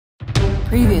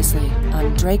Previously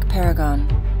on DrakeParagon.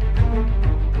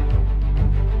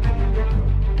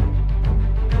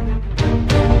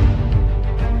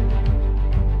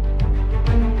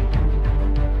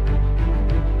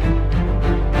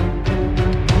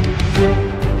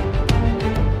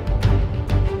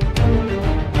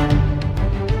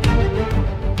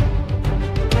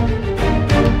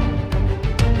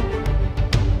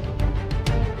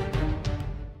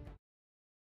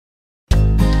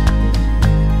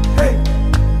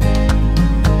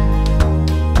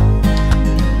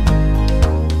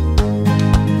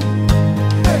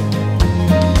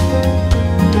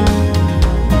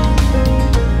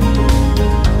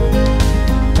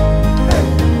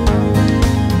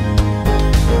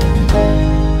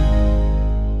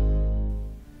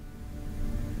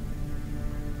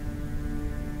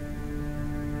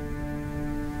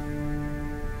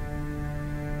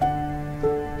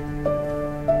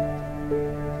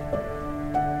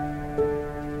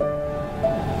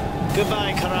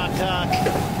 Goodbye, Qaqortoq.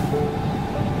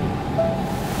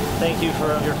 Thank you for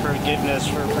your forgiveness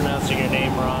for pronouncing your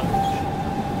name wrong.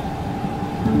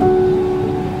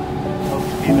 Hope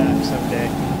to be back someday.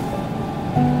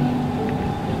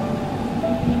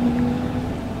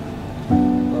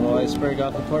 Little iceberg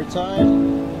off the port side.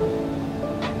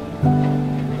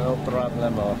 No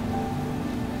problemo.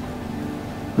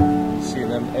 See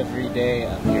them every day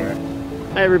up here.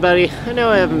 Hi everybody. I know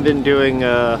I haven't been doing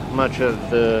much of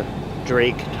the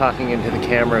Drake talking into the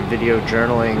camera video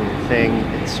journaling thing.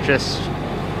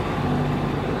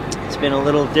 It's been a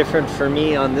little different for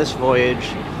me on this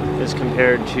voyage as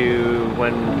compared to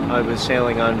when I was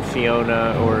sailing on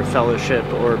Fiona or Fellowship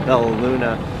or Bella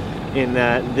Luna, in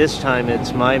that this time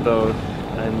it's my boat.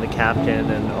 I'm the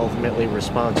captain and ultimately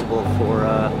responsible for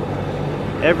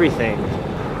everything,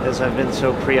 as I've been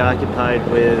so preoccupied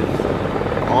with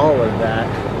all of that.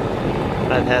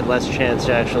 I've had less chance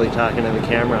to actually talk into the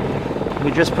camera. We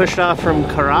just pushed off from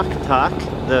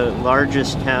Qaqortoq, the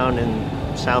largest town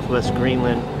in southwest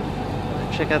Greenland.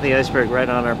 Check out the iceberg right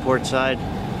on our port side.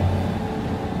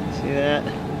 See that?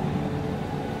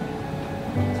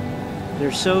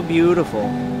 They're so beautiful.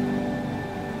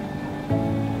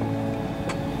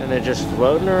 And they're just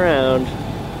floating around.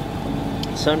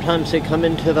 Sometimes they come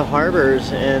into the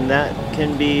harbors and that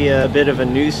can be a bit of a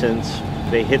nuisance.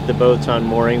 They hit the boats on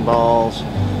mooring balls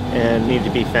and need to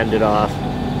be fended off.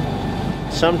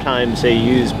 Sometimes they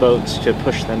use boats to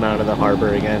push them out of the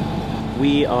harbor again.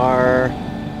 We are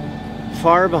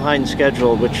far behind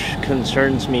schedule, which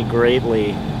concerns me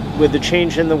greatly. With the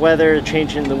change in the weather,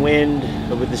 change in the wind,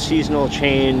 with the seasonal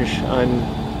change,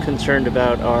 I'm concerned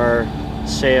about our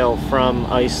sail from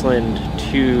Iceland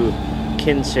to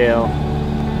Kinsale.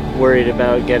 Worried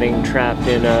about getting trapped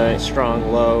in a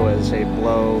strong low as they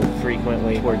blow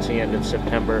frequently towards the end of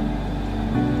September.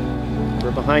 We're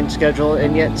behind schedule,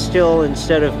 and yet still,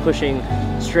 instead of pushing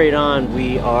straight on,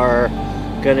 we are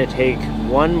gonna take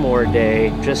one more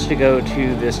day just to go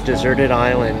to this deserted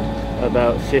island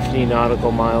about 50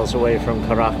 nautical miles away from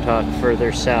Qaqortoq,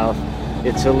 further south.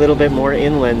 It's a little bit more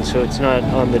inland, so it's not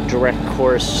on the direct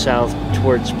course south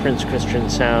towards Prince Christian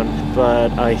Sound,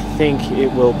 but I think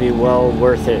it will be well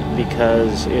worth it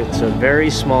because it's a very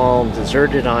small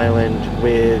deserted island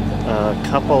with a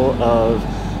couple of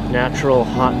natural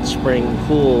hot spring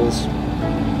pools.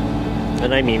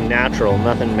 And I mean natural,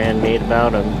 nothing man-made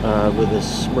about them,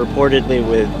 reportedly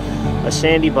with a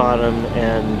sandy bottom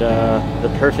and the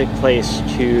perfect place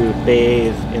to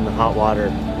bathe in the hot water,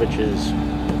 which is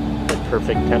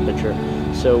perfect temperature.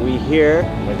 So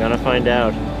we're gonna find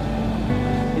out.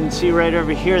 You can see right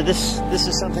over here, this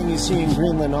is something you see in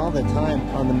Greenland all the time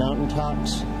on the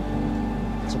mountaintops.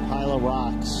 It's a pile of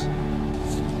rocks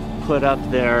put up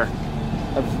there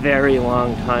a very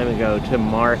long time ago to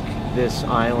mark this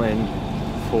island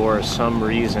for some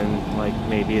reason, like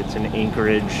maybe it's an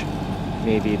anchorage,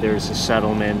 maybe there's a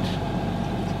settlement.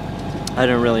 I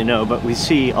don't really know, but we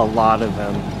see a lot of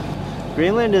them.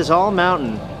 Greenland is all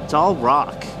mountain. It's all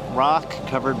rock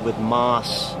covered with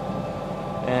moss.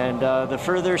 And the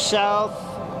further south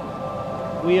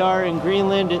we are in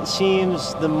Greenland, it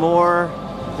seems the more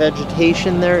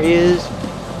vegetation there is.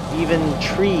 Even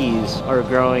trees are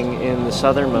growing in the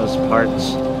southernmost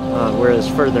parts, whereas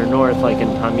further north, like in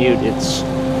Qaqortoq, it's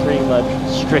pretty much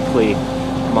strictly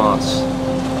moss.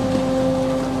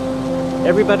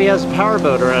 Everybody has a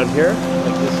powerboat around here,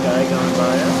 like this guy going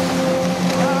by us.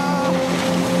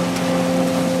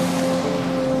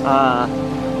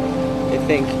 I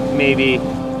think maybe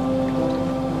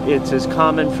it's as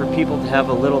common for people to have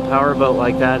a little powerboat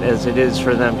like that as it is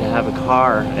for them to have a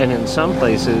car. And in some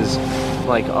places,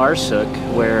 like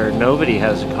Qaqortoq, where nobody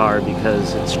has a car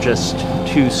because it's just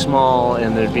too small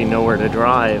and there'd be nowhere to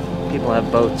drive, people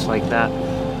have boats like that.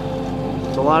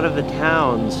 So a lot of the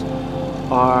towns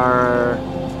are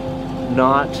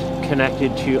not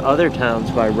connected to other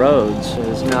towns by roads.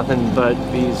 There's nothing but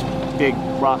these big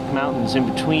rock mountains in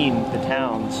between the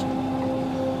towns.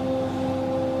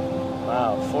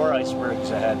 Wow, 4 icebergs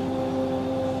ahead.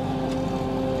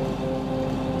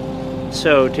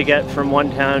 So to get from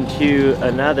one town to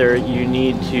another, you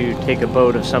need to take a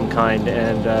boat of some kind,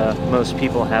 and most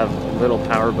people have a little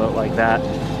powerboat like that.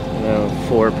 You know,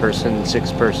 4-person,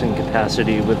 6-person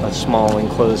capacity with a small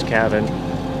enclosed cabin.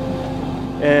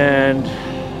 And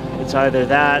it's either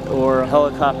that or a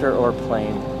helicopter or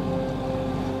plane.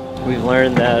 We've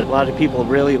learned that a lot of people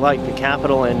really like the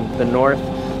capital in the north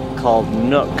called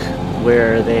Nuuk,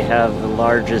 where they have the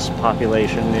largest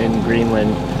population in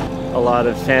Greenland. A lot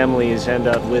of families end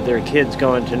up with their kids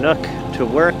going to Nuuk to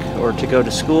work or to go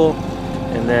to school,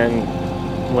 and then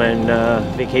when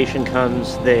vacation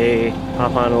comes, they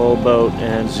hop on a little boat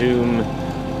and zoom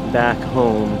back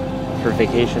home for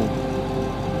vacation.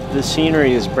 The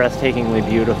scenery is breathtakingly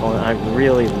beautiful, and I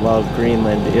really love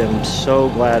Greenland. I'm so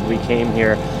glad we came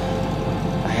here.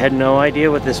 I had no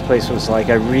idea what this place was like.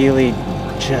 I really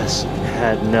just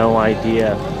had no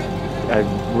idea.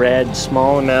 I've read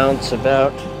small amounts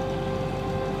about...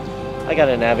 I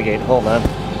gotta navigate, hold on.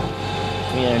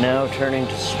 We are now turning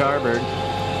to starboard.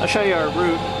 I'll show you our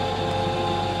route.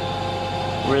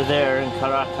 We're there in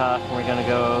Qaqortoq, and we're gonna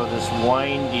go this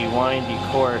windy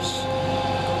course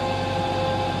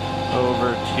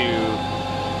over to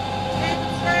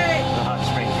the hot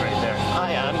springs right there.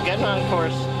 Hi, I'm getting on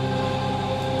course.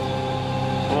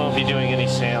 We won't be doing any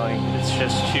sailing. It's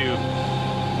just too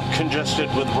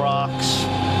congested with rocks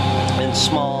and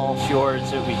small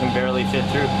fjords that we can barely fit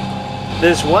through.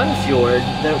 There's one fjord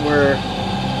that where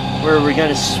we're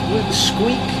going to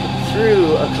squeak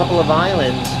through a couple of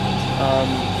islands,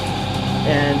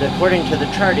 and according to the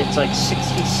chart, it's like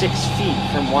 66 feet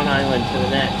from one island to the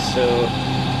next. So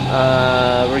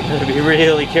we're going to be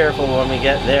really careful when we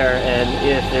get there, and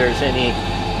if there's any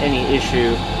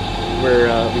issue,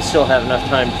 we still have enough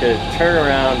time to turn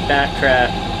around,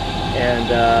 backtrack, and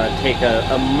take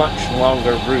a much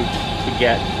longer route to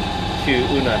get to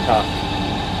Qaqortoq.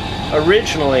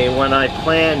 Originally, when I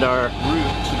planned our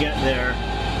route to get there,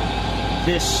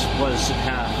 this was the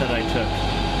path that I took,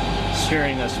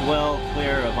 steering us well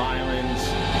clear of islands,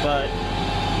 but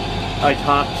I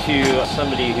talked to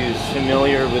somebody who's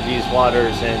familiar with these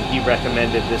waters, and he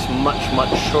recommended this much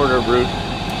shorter route,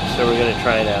 so we're going to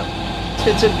try it out.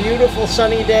 It's a beautiful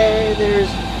sunny day. There's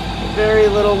very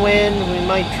little wind. We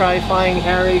might try flying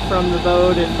Harry from the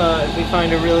boat if we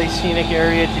find a really scenic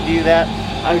area to do that.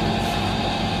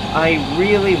 I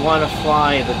really want to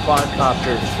fly the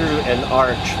quadcopter through an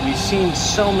arch. We've seen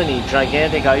so many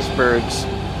gigantic icebergs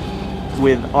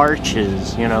with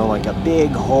arches, you know, like a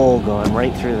big hole going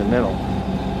right through the middle.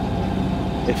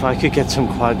 If I could get some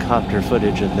quadcopter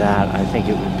footage of that, I think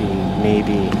it would be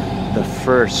maybe the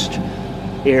first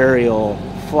aerial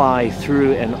fly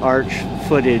through an arch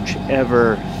footage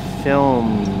ever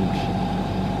filmed.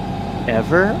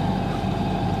 Ever?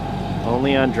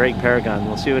 Only on DrakeParagon.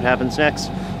 We'll see what happens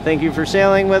next. Thank you for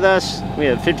sailing with us. We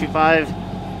have 55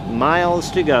 miles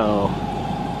to go.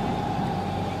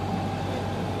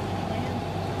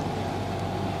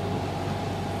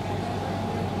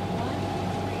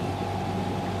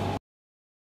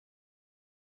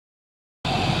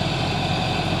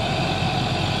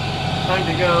 Time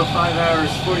to go, 5 hours,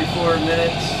 44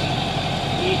 minutes.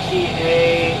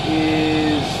 ETA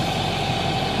is...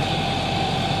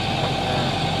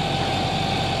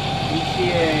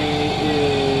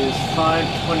 is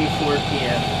 5:24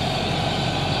 p.m.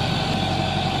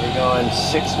 We're going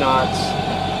 6 knots.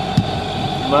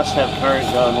 We must have current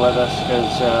going with us because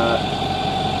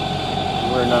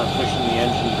we're not pushing the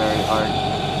engine very hard.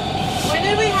 When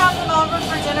did we have them over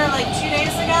for dinner? Like 2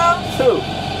 days ago? Who?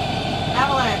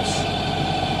 Avalanche.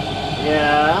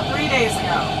 Yeah. 3 days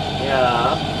ago.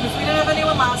 Yeah. Because we didn't have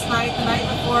anyone last night. The night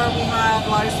before we had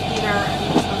Lars Peter,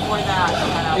 and before that we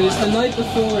had It was the night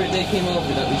before they came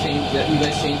over that you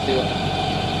guys changed the oil.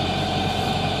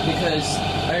 Because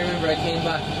I remember I came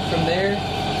back from their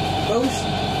boat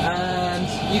and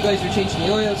you guys were changing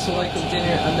the oil, so I cooked dinner,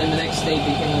 and then the next day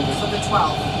they came over. So the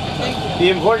 12th. Thank you. The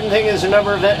important thing is the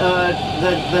number of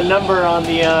the number on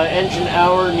the engine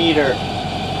hour meter.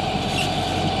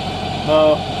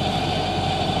 Oh.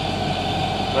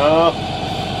 Oh.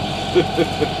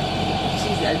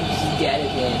 She's dead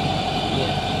again.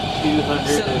 Yeah. 200.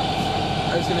 So,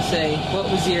 I was gonna say, what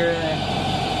was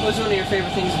one of your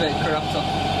favorite things about Qaqortoq?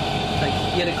 Like,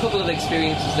 you had a couple of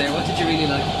experiences there. What did you really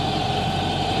like?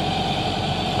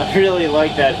 I really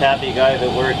like that happy guy that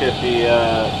worked at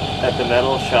the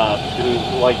metal shop who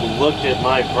like looked at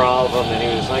my problem and he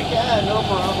was like, yeah, no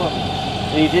problem.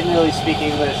 And he didn't really speak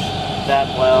English that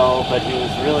well, but he was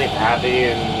really happy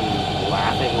and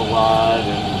laughing a lot,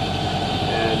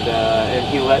 and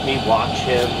he let me watch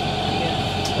him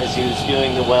as he was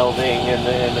doing the welding and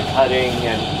the cutting,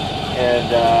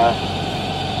 and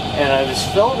I was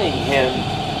filming him,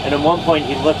 and at one point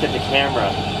he looked at the camera,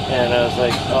 and I was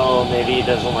like, oh, maybe he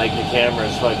doesn't like the camera,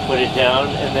 so I put it down,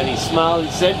 and then he smiled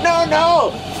and said,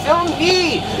 no, film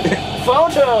me,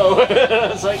 photo.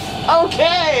 I was like,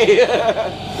 okay.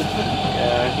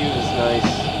 Yeah, he was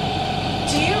nice.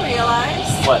 Do you realize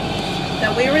What?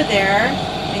 that we were there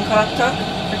in Qaqortoq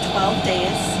for 12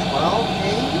 days? 12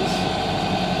 days?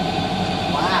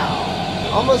 Wow.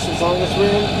 Almost as long as we're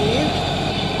in Fjord.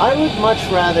 I would much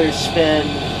rather spend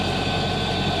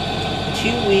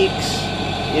 2 weeks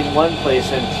in one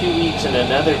place and 2 weeks in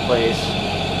another place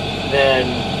than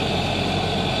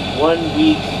 1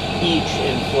 week each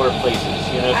in 4 places.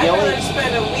 You know, if I'd you rather only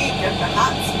spend a week at the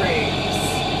hot springs.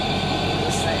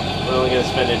 Just saying. we're only going to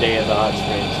spend a day at the hot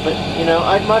springs. But, you know,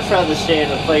 I'd much rather stay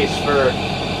in a place for,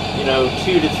 you know,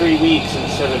 2 to 3 weeks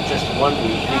instead of just 1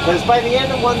 week. Because by the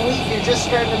end of 1 week, you're just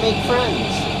starting to make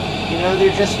friends. You know,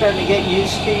 they're just starting to get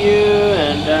used to you,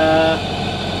 and,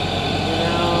 you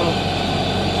know,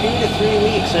 2 to 3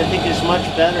 weeks, I think, is much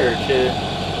better to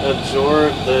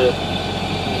absorb the,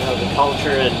 you know, the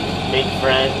culture and make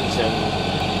friends. And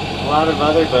a lot of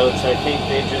other boats, I think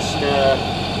they just,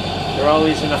 they're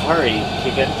always in a hurry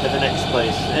to get to the next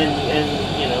place. And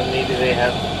you know, maybe they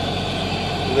have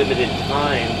limited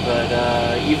time, but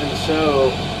even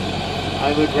so,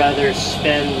 I would rather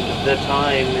spend the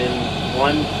time in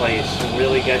one place and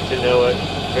really get to know it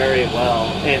very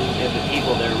well, and the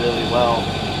people there really well,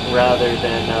 rather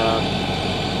than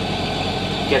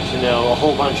get to know a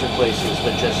whole bunch of places,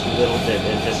 but just a little bit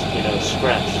and just, you know,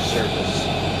 scratch the surface.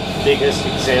 Biggest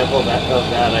example of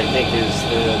that, I think, is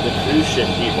the cruise ship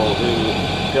people who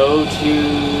go to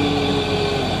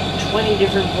 20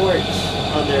 different ports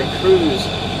on their cruise,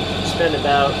 spend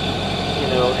about, you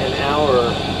know, an hour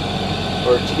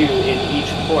or two in each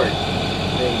port.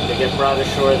 They get brought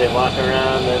ashore, they walk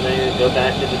around, then they go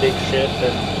back to the big ship,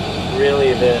 and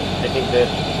really I think the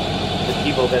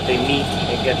people that they meet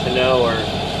and get to know are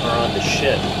on the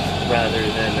ship rather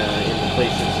than in the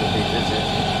places that they visit.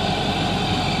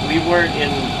 We weren't in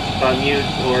Bermuda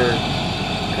or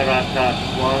Qaqortoq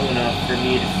long enough for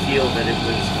me to feel that it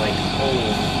was like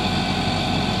home.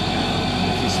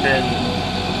 If you spend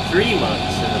 3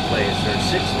 months in a place or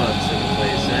 6 months in a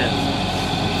place, then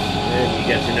you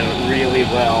get to know it really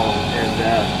well, and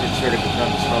it sort of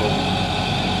becomes home.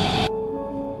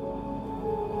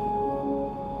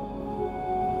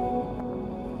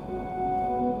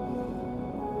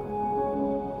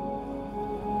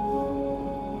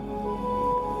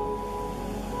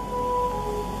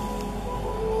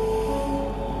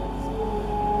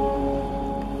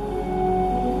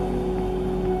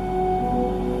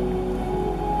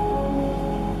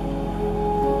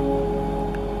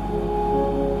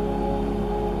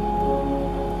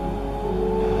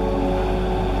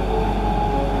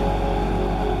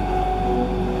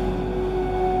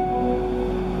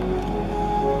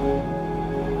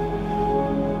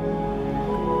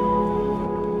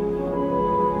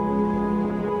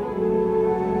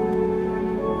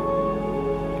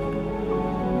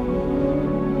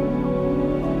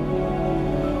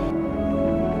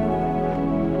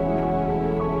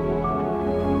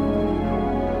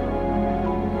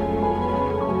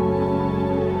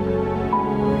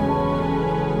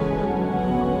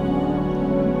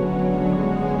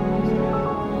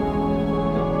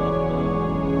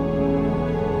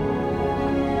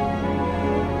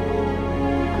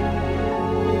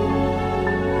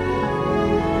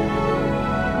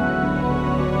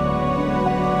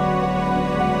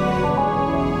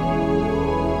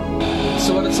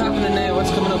 So what's happening now?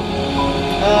 What's coming up?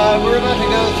 We're about to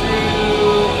go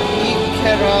through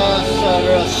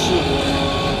Qaqortoq,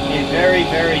 a very,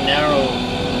 very narrow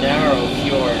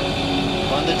fjord.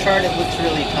 On the chart it looks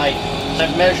really tight.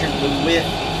 I've measured the width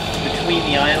between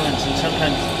the islands, and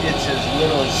sometimes it's as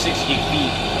little as 60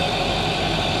 feet.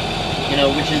 You know,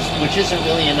 which isn't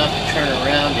really enough to turn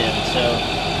around in, so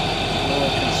I'm a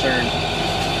little concerned.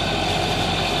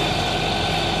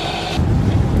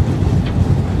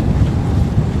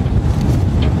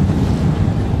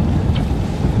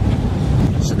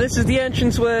 So this is the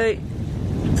entranceway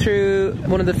through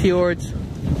one of the fjords.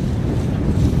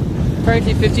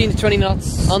 Apparently 15 to 20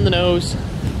 knots on the nose.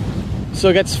 So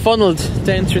it gets funneled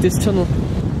down through this tunnel.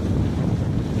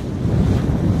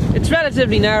 It's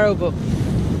relatively narrow, but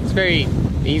it's very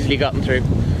easily gotten through.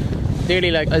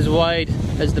 Nearly like as wide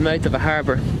as the mouth of a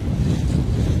harbour.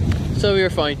 So we were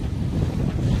fine.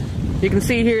 You can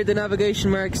see here the navigation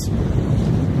marks.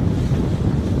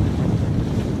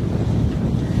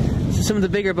 So some of the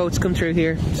bigger boats come through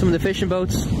here, some of the fishing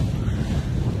boats.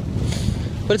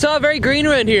 But it's all very green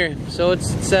around here, so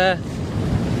it's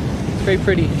very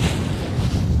pretty.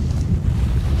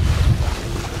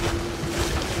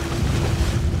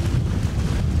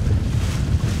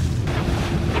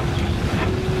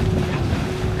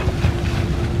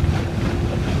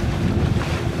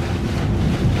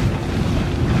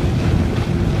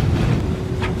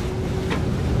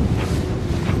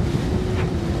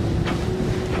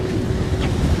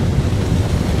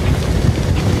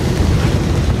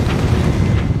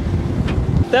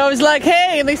 They always like,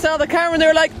 hey, and they saw the camera and they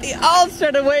were like, they all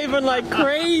started waving like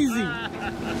crazy.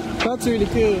 That's really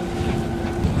cool.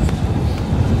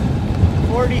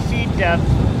 40 feet depth,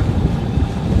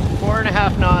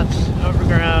 4.5 knots over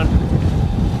ground,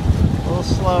 a little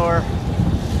slower.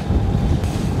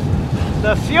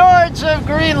 The fjords of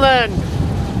Greenland.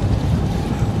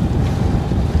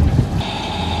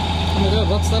 Oh my god,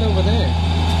 what's that over there?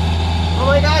 Oh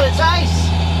my god, it's ice!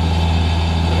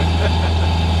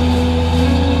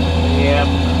 Yep.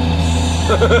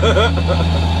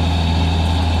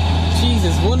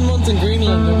 Jesus, 1 month in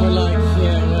Greenland and we're like,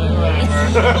 yeah, right.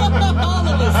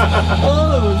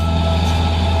 All of us.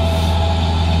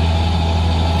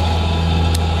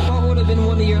 What would have been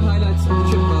one of your highlights of the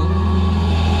trip, Mo?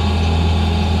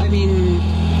 I mean,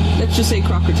 let's just say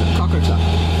Qaqortoq.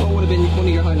 What would have been one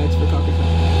of your highlights for Qaqortoq?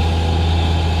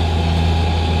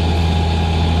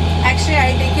 Actually,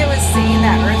 I think it was seeing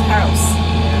that Earth House.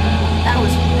 That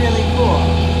was really cool.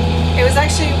 It was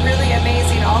actually really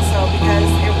amazing also because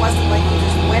it wasn't like you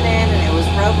just went in and it was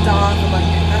roped off and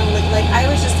like I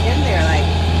was just in there, like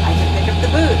I could pick up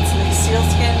the boots and these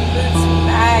sealskin boots and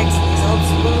bags and these old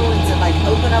spoons and like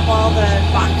open up all the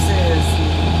boxes.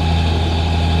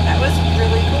 That was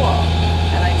really cool.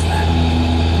 I liked that.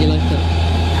 You liked that?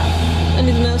 Yeah.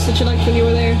 Anything else that you liked when you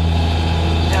were there?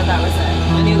 No, that was it.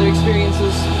 Any other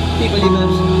experiences? People you met?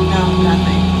 No,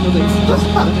 nothing. Nothing.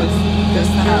 Just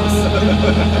the house.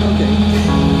 Okay.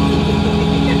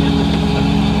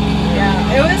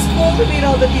 Yeah, it was cool to meet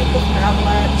all the people from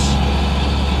Avalanche.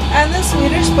 And the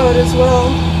Swedish boat as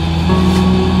well.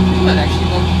 We might actually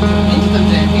bump into them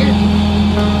down here.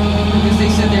 Because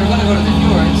they said they were going to go to the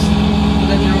fjords,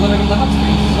 but then they were going to go to the hot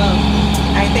springs as well.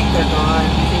 I think they're gone.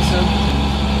 I think so.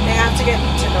 They have to get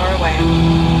to Norway.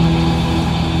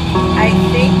 I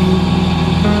think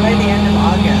by the end of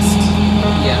August.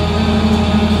 Yeah.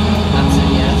 That's it,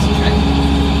 yeah, that's a trek.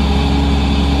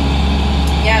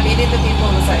 Yeah, meeting the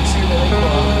people was actually really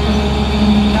cool.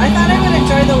 I thought I would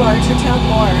enjoy the larger town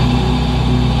more.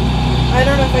 I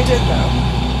don't know if I did though.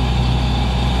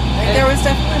 Like, there was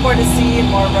definitely more to see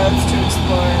and more roads to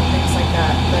explore and things like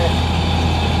that, but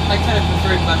I kind of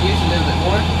preferred Mammut a little bit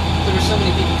more. There were so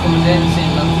many people coming down and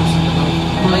saying love for something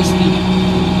about ice speed.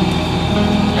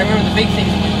 I remember the big thing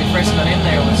when we first got in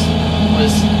there was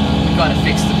we gotta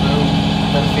fix the boom,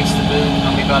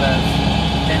 and we gotta.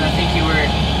 Then I think you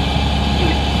would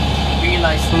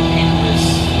realise the pin was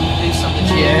loose on the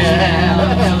jib. Yeah.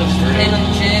 So there was the pin on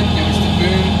the jib, there was the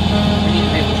boom. We needed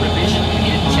to make a revision. We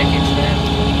needed to check into them.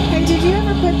 Hey, did you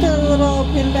ever put the little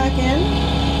pin back in?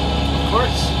 Of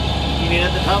course. You mean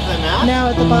at the top of the mast?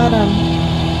 No, at the bottom. What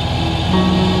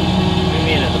do you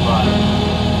mean at the bottom?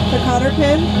 The cotter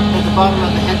pin? At the bottom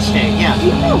of the head stay, yeah.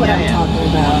 You know what I'm Yeah. talking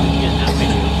about. Yeah, no, I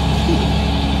do.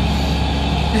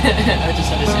 I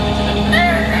just had to send it to them.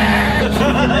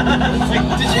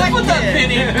 Did you put that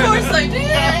pin in? Of course I did!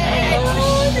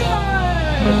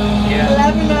 Yeah.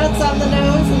 11 knots on the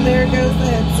nose and there goes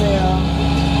the head sail.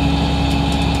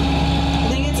 I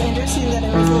think it's interesting that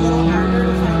it was a little harder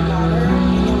to find water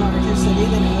in the larger city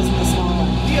than it was in the small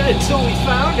one. Yeah, until we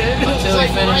found it. Until we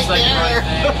finished right there.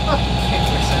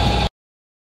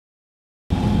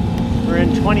 We're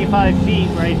in 25 feet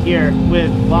right here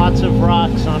with lots of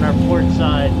rocks on our port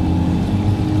side.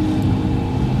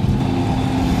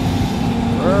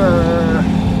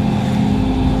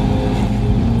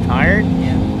 Tired?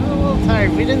 Yeah. I'm a little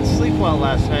tired. We didn't sleep well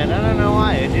last night. I don't know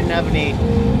why. I didn't have any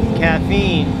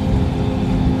caffeine.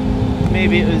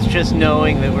 Maybe it was just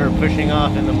knowing that we were pushing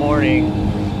off in the morning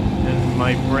and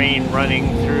my brain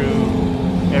running through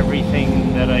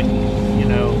everything that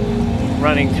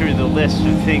running through the list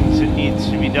of things that needs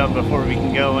to be done before we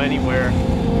can go anywhere.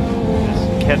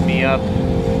 Just kept me up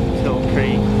till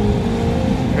pretty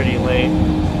pretty late.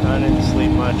 I didn't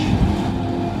sleep much.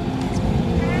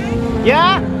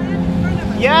 Yeah?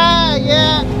 Yeah,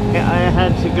 yeah! I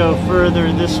had to go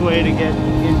further this way to get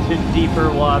into deeper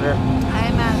water. I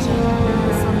imagine it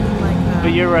was something like that.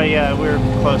 But you're right, yeah, we're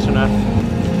close enough.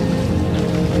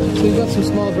 So we've got some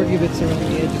small bergy bits around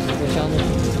the edges of the channel.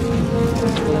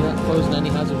 But they're not posing any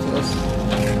hazard to us.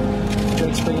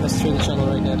 Drake's bringing us through the channel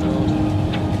right now at the moment.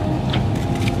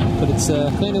 But it's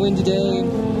a kind of windy day.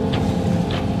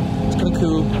 It's kind of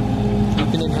cool.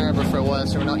 We've been in harbour for a while,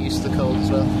 so we're not used to the cold as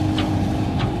well.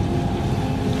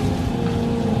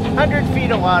 100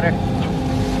 feet of water.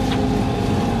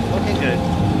 Looking good.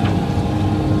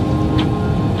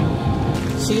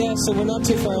 So yeah, so we're not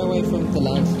too far away from the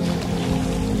land.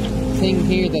 The thing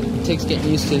here that takes getting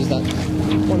used to is that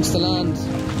once the land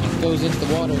goes into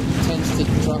the water, it tends to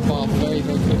drop off very,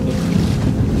 very quickly.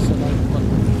 So like, well,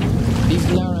 these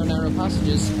narrow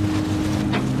passages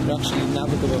are actually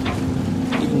navigable,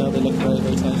 even though they look very,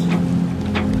 very tight.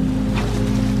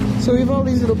 So we have all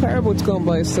these little powerboats going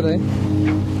by us today.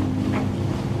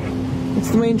 It's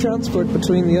the main transport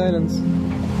between the islands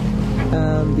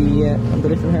and the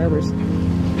different harbours.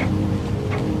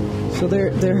 So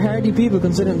they're hardy people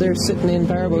considering they're sitting in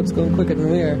powerboats going quicker than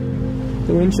we are.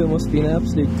 The wind chill must be an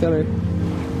absolute killer.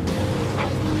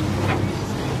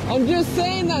 I'm just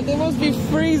saying that, they must be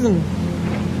freezing.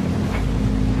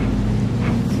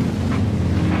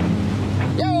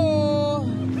 Yo!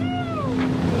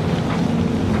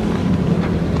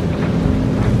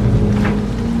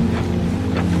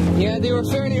 Yeah, they were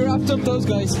fairly wrapped up, those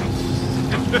guys.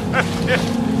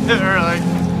 They're like...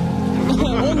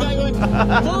 One guy went,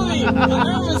 "Bully,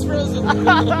 my arm is frozen."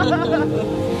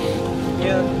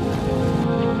 Yeah.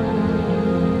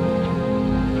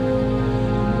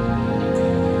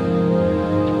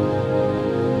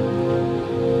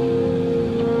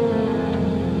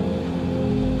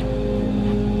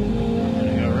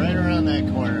 Gonna go right around that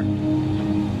corner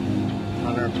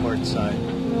on our port side.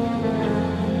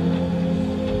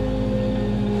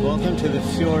 Welcome to the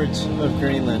fjords of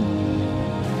Greenland.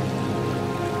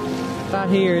 That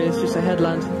here is just a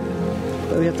headland,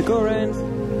 but we have to go around.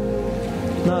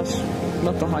 Not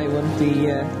the high one.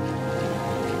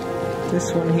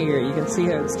 This one here. You can see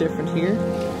how it's different here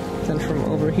than from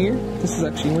over here. This is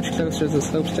actually much closer to the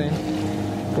slopestone.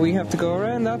 But we have to go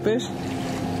around that bit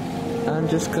and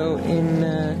just go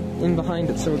in behind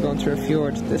it. So we're going through a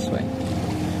fjord this way.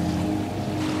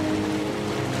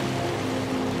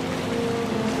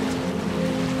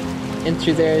 In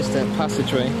through there is the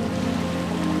passageway.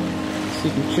 So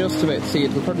you can just about see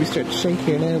it. We'll probably start to shake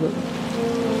here now, but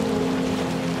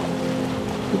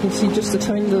you can see just the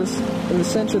tiny little in the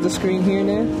centre of the screen here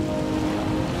now.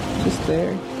 Just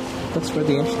there. That's where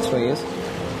the entranceway is.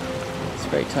 It's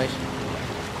very tight.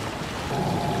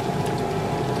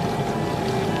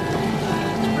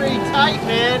 It's pretty tight,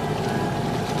 man.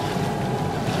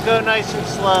 Go nice and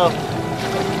slow.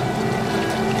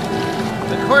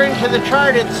 According to the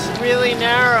chart, it's really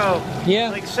narrow. Yeah.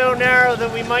 Like so narrow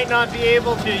that we might not be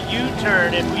able to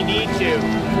U-turn if we need to.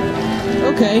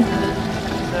 Okay.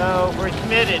 So we're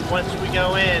committed once we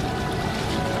go in.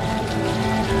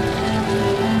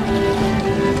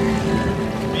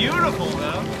 Beautiful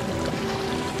though.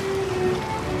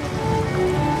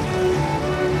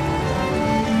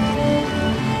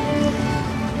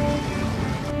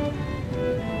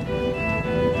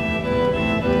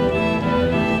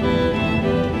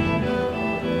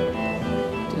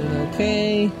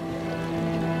 Okay.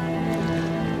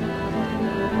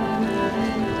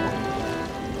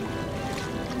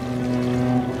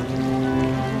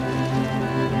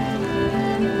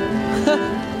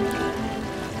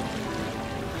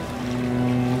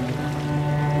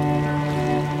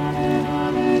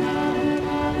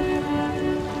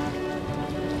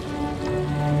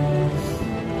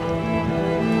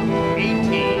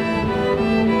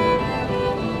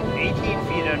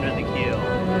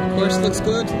 Course looks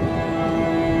good.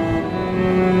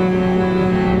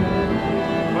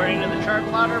 According to the chart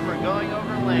plotter, we're going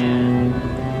over land.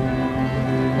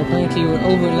 Apparently we're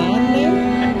over land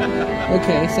now?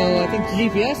 Okay, so I think the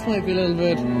GPS might be a little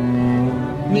bit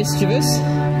mischievous.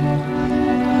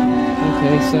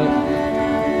 Okay, so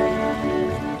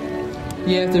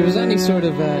yeah, if there was any sort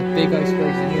of big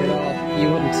icebergs in here at all, you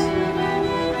wouldn't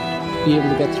be able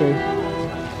to get through.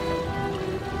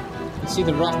 You see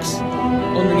the rocks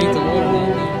underneath the water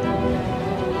line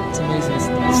there. It's amazing. It's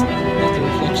like the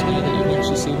reflection there that you can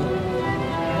actually see them.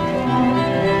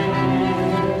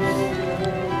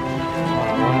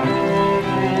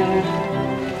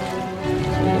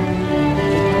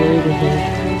 Go over here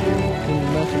and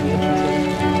map of the entrance.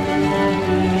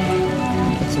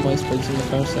 Got some icebergs in the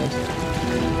far side.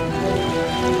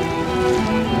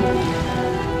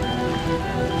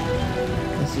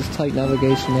 This is tight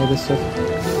navigation now, this stuff.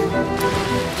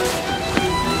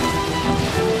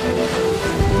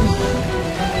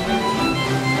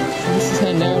 This is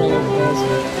how narrow it was.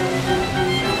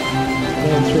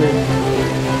 Going through.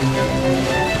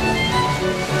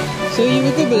 So you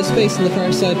have a good bit of space on the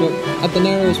far side, but at the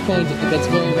narrowest point it gets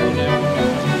very, very narrow.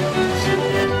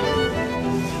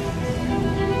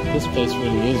 This place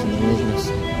really is new, isn't it?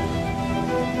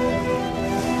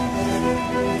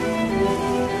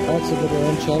 Parts of it are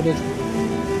uncharted.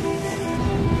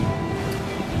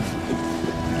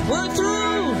 We're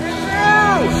through!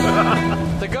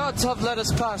 The gods have let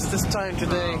us pass this time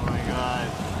today. Oh my god.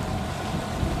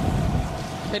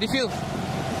 How do you feel?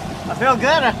 I feel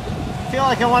good. I feel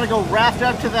like I want to go raft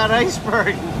up to that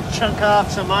iceberg and chunk off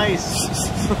some ice.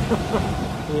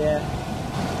 Yeah.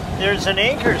 There's an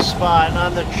anchor spot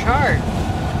on the chart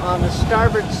on the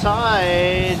starboard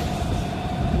side.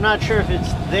 I'm not sure if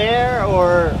it's there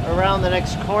or around the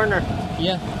next corner.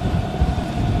 Yeah.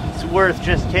 It's worth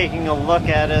just taking a look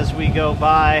at as we go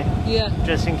by. Yeah.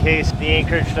 Just in case the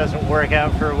anchorage doesn't work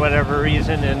out for whatever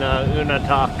reason in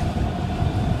Qaqortoq.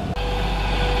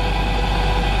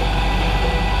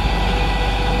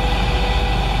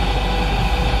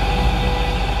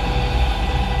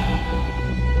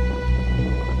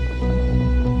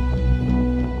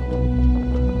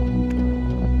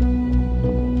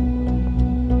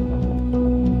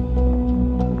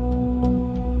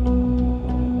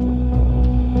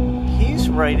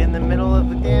 Right in the middle of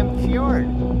the damn fjord.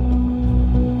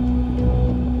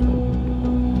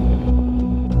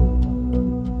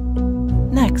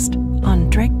 Next on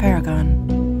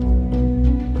DrakeParagon.